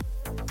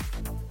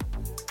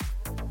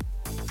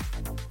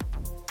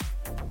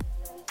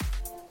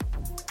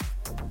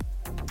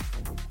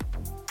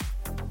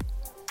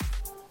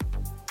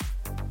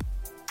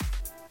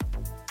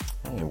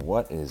Hey,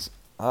 what is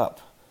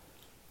up?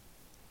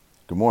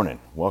 Good morning.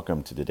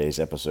 Welcome to today's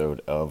episode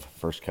of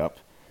First Cup,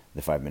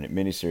 the 5-minute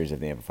mini-series of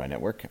the Amplify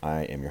Network.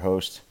 I am your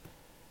host,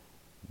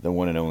 the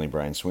one and only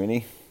Brian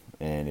Sweeney.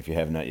 And if you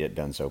have not yet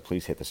done so,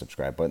 please hit the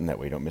subscribe button. That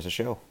way you don't miss a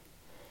show.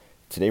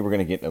 Today we're going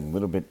to get a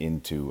little bit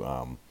into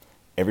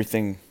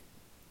everything.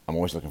 I'm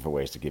always looking for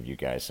ways to give you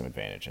guys some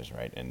advantages,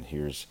 right? And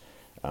here's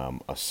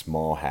a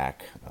small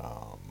hack.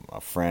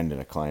 A friend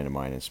and a client of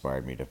mine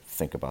inspired me to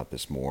think about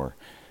this more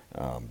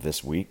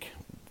this week.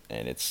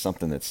 And it's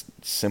something that's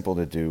simple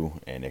to do,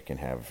 and it can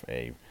have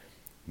a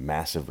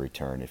massive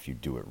return if you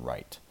do it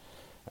right.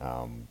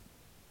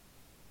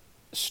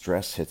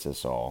 Stress hits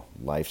us all,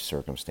 life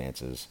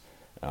circumstances,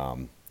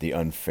 the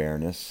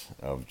unfairness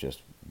of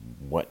just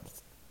what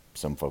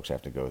some folks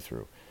have to go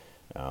through.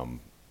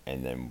 And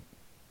then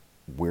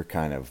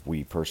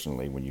we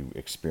personally, when you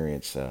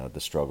experience the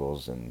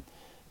struggles and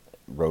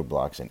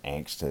roadblocks and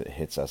angst that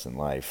hits us in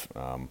life,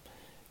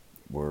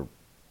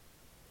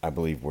 I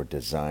believe we're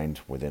designed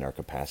within our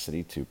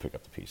capacity to pick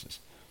up the pieces.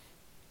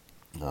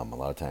 A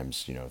lot of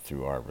times,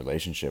 through our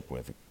relationship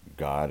with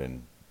God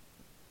and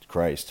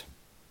Christ,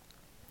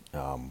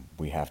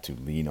 we have to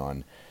lean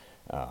on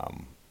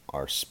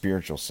our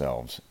spiritual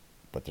selves,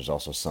 but there's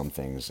also some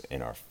things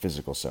in our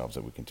physical selves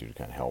that we can do to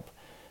kind of help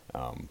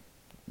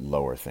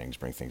lower things,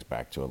 bring things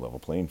back to a level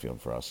playing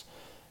field for us.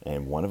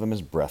 And one of them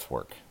is breath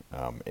work.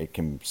 It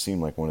can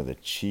seem like one of the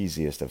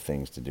cheesiest of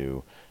things to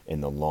do in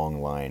the long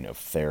line of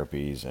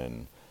therapies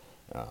and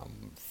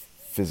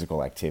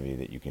physical activity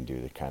that you can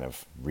do to kind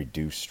of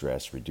reduce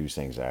stress, reduce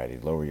anxiety,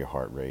 lower your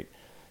heart rate.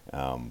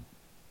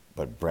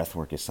 But breath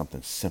work is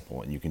something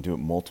simple, and you can do it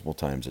multiple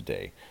times a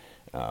day.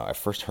 I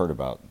first heard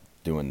about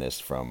doing this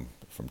from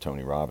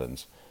Tony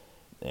Robbins,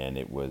 and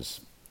it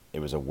was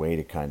a way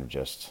to kind of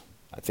just,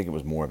 I think it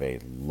was more of a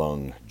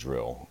lung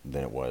drill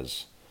than it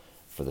was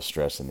for the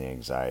stress and the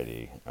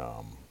anxiety,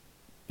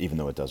 even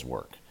though it does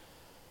work.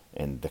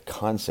 And the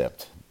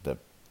concept, the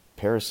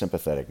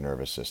parasympathetic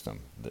nervous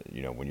system,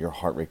 when your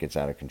heart rate gets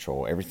out of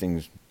control,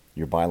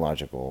 your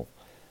biological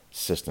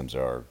systems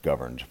are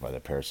governed by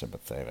the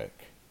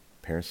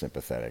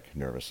parasympathetic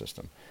nervous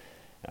system.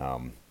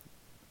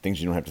 Things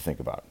you don't have to think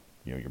about.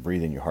 Your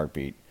breathing, your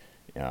heartbeat,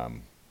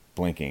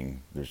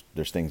 blinking.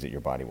 There's things that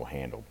your body will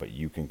handle, but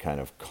you can kind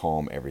of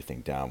calm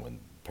everything down when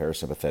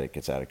parasympathetic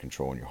gets out of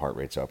control and your heart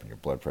rate's up and your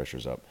blood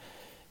pressure's up.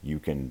 You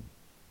can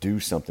do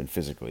something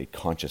physically,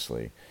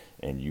 consciously,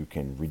 and you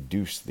can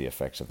reduce the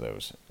effects of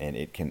those, and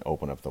it can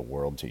open up the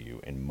world to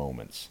you in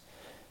moments.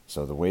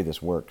 So the way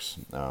this works,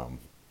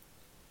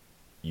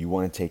 you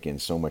want to take in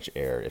so much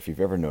air. If you've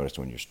ever noticed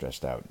when you're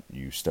stressed out,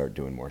 you start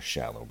doing more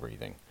shallow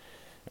breathing.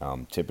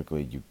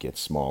 Typically, you get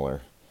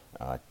smaller.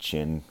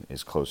 Chin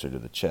is closer to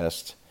the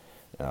chest.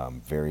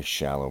 Very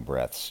shallow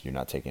breaths. You're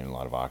not taking in a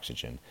lot of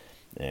oxygen.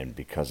 And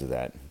because of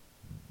that,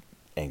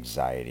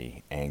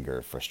 anxiety,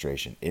 anger,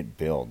 frustration, it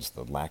builds.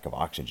 The lack of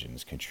oxygen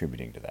is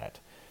contributing to that.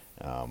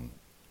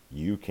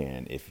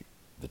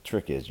 The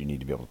trick is you need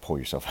to be able to pull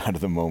yourself out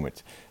of the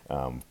moment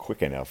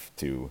quick enough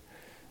to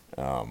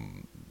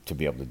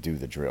be able to do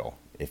the drill.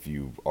 If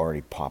you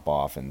already pop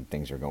off and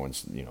things are going,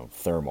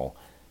 thermal,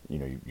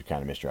 you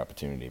kind of missed your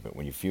opportunity. But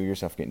when you feel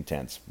yourself getting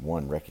tense,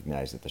 one,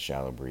 recognize that the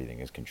shallow breathing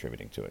is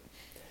contributing to it.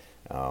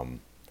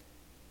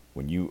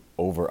 When you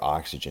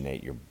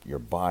over-oxygenate your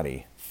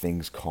body,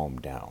 things calm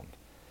down.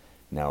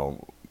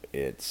 Now,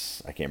 I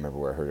can't remember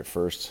where I heard it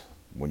first.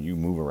 When you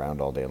move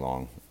around all day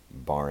long,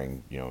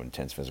 barring,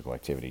 intense physical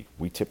activity,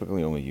 we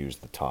typically only use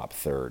the top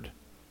third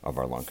of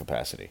our lung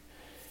capacity.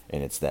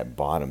 And it's that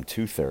bottom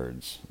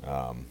 2/3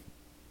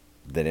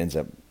 that ends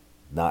up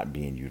not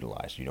being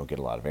utilized. You don't get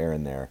a lot of air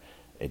in there.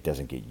 It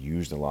doesn't get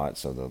used a lot,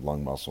 so the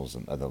lung muscles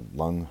and the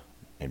lung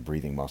and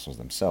breathing muscles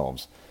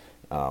themselves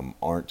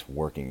aren't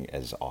working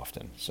as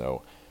often.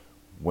 So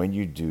when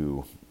you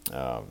do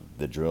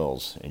the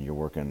drills and you're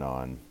working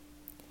on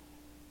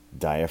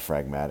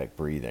diaphragmatic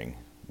breathing,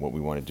 what we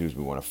want to do is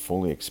we want to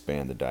fully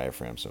expand the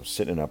diaphragm. So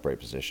sit in an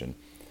upright position,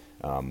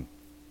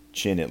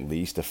 chin at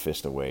least a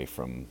fist away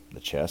from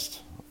the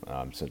chest.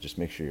 So just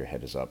make sure your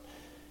head is up.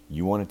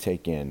 You want to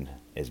take in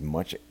as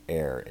much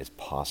air as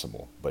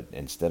possible, but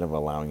instead of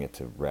allowing it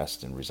to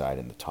rest and reside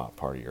in the top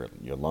part of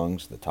your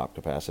lungs, the top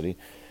capacity,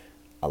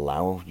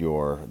 allow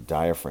your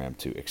diaphragm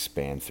to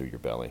expand through your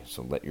belly.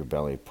 So let your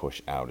belly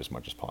push out as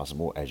much as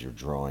possible as you're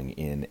drawing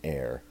in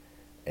air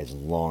as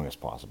long as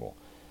possible.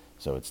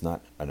 So it's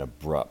not an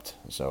abrupt.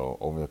 So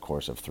over the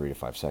course of 3 to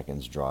 5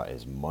 seconds, draw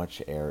as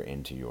much air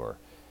into your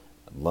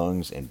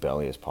lungs and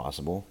belly as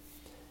possible.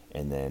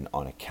 And then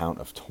on a count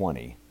of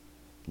 20,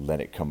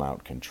 let it come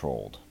out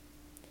controlled.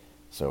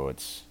 So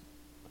it's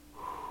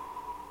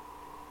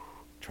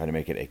try to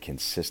make it a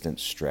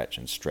consistent stretch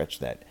and stretch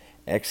that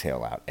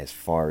exhale out as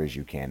far as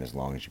you can, as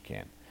long as you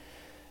can.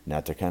 Now,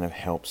 to kind of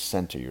help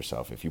center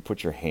yourself, if you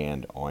put your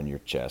hand on your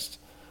chest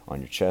or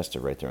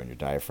right there on your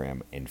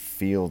diaphragm and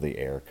feel the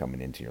air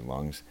coming into your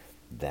lungs,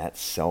 that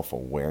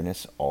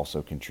self-awareness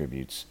also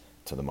contributes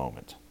to the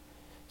moment.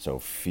 So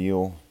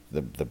feel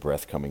the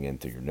breath coming in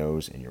through your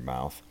nose and your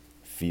mouth.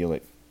 Feel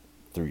it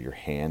through your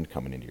hand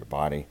coming into your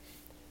body.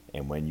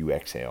 And when you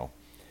exhale,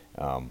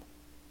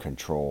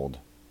 controlled,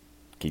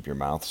 keep your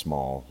mouth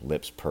small,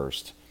 lips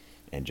pursed,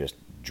 and just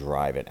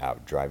drive it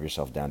out. Drive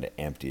yourself down to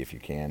empty if you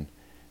can.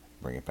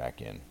 Bring it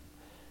back in.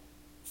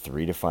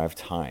 3 to 5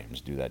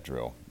 times do that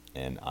drill.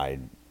 And I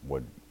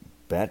would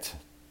bet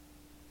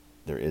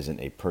there isn't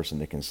a person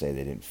that can say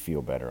they didn't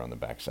feel better on the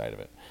backside of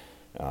it.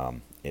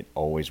 It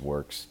always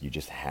works. You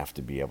just have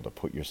to be able to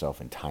put yourself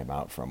in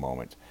timeout for a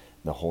moment.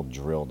 The whole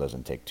drill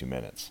doesn't take 2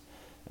 minutes.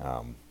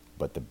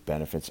 But the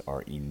benefits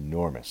are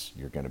enormous.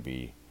 You're going to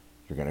be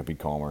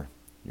calmer.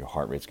 Your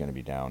heart rate's going to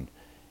be down.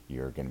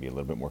 You're going to be a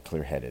little bit more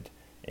clear-headed,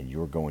 and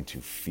you're going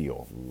to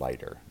feel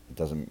lighter. It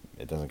doesn't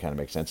kind of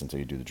make sense until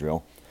you do the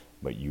drill,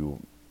 but you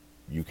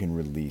can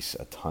release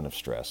a ton of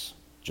stress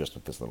just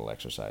with this little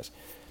exercise.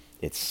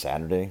 It's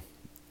Saturday.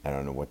 I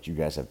don't know what you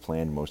guys have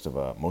planned. Most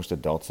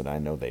adults that I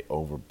know, they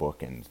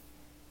overbook, and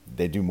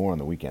they do more on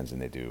the weekends than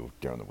they do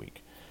during the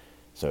week.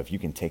 So if you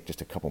can take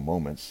just a couple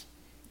moments,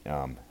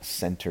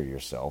 center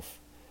yourself.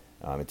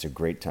 It's a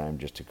great time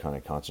just to kind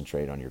of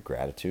concentrate on your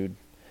gratitude.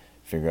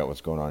 Figure out what's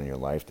going on in your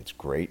life that's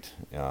great.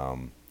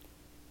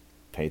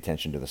 Pay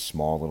attention to the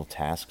small little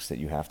tasks that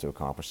you have to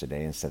accomplish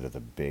today instead of the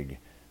big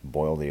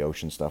boil the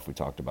ocean stuff we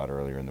talked about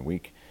earlier in the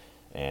week.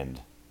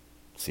 And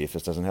see if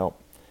this doesn't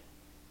help.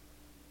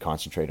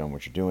 Concentrate on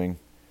what you're doing.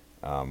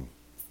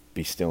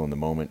 Be still in the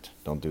moment.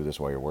 Don't do this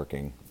while you're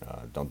working.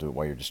 Don't do it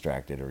while you're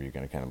distracted, or you're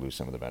going to kind of lose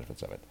some of the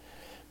benefits of it.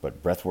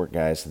 But breathwork,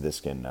 guys, this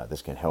can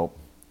help.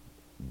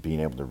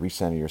 Being able to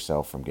recenter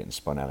yourself from getting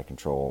spun out of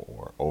control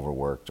or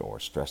overworked or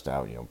stressed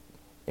out,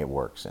 it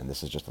works. And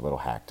this is just a little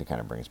hack to kind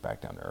of bring us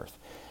back down to earth.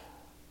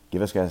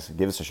 Give us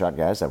a shot,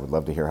 guys. I would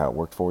love to hear how it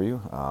worked for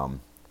you.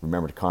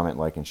 Remember to comment,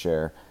 like, and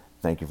share.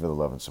 Thank you for the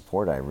love and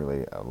support. I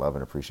really love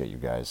and appreciate you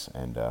guys,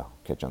 and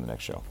catch you on the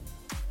next show.